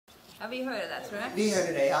Ja, vi hører det, tror jeg. Vi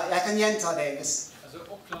hører det, ja. Jeg kan gjenta det. Altså,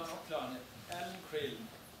 oppklare. Allan Krill,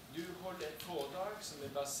 du holder et foredrag som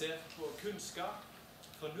er basert på kunnskap,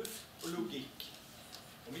 fornuft og logikk.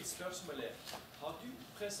 Og mitt spørsmål er, har du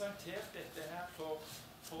presentert dette her for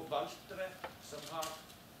forvaltere som er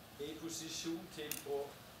i posisjon til å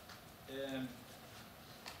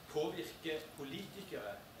påvirke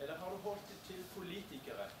politikere, eller har du holdt det til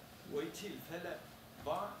politikere? Og i tilfelle,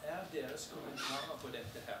 hva er deres kommentarer på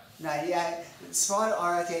dette her? Nei,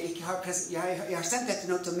 svaret at jeg ikke har jeg har sendt dette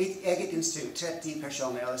nå til mitt eget institutt, 30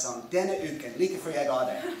 personer eller sånn, denne uken, like før jeg ga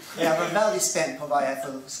det. Jeg var veldig spent på hva jeg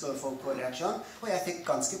skulle få på reaksjon, og jeg fikk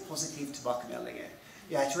ganske positive tilbakemeldinger.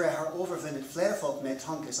 Jeg tror jeg har overvunnet flere folk med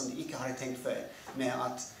tanker som de ikke hadde tenkt før, med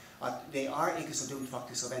at det ikke så dumt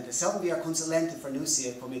faktisk å vente. Selv om vi har konsulenter for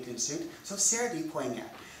Nusia på mitt institutt, så ser de poenget.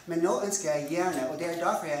 Men nå ønsker jeg gjerne, og det er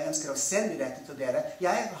derfor jeg ønsker å sende dette til dere.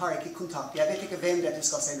 Jeg har ikke kontakt, jeg vet ikke hvem dette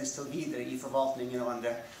skal sendes til videre i forvaltningen og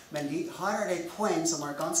andre. Men her er det poeng som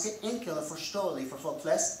er ganske enkelt og forståelig for folk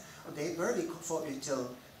flest, og det bør vi få ut til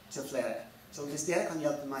flere. Så hvis dere kan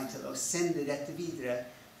hjelpe meg til å sende dette videre,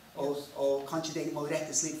 og kanskje det må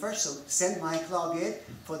rettes litt først, så send meg klager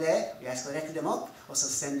på det, jeg skal rette dem opp, og så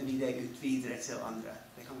sender vi det ut videre til andre.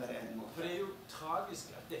 Det kan være en måte. For det er jo tragisk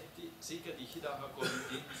at dette sikkert ikke da har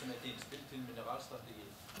kommet inn som et innspill til mineralstrategi.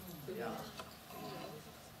 Ja.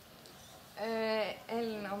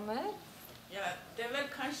 Ellen Ammer? Ja, det er vel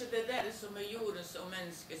kanskje det der som er jordens og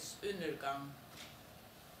menneskets undergang.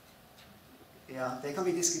 Ja, det kan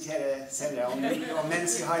vi diskutere senere, om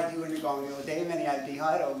mennesker har et undergang, og det mener jeg de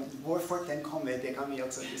har, og hvor fort den kommer, det kan vi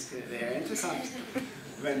også diskutere. Det er interessant,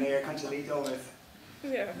 men det er kanskje litt over.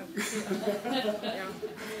 Ja. Skal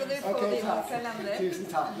du få din kalender? Tusen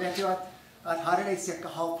takk. Vet du at her er det cirka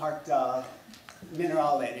halvpart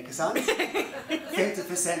mineraler, ikke sant? 50%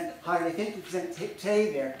 har det 50%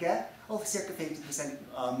 trevirke, og cirka 50%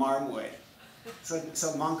 marmor.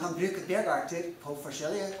 Så man kan bruke bergarter på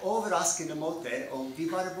forskjellige overraskende måter, og vi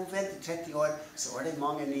bare må vente 30 år, så er det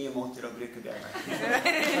mange nye måter å bruke bergarter.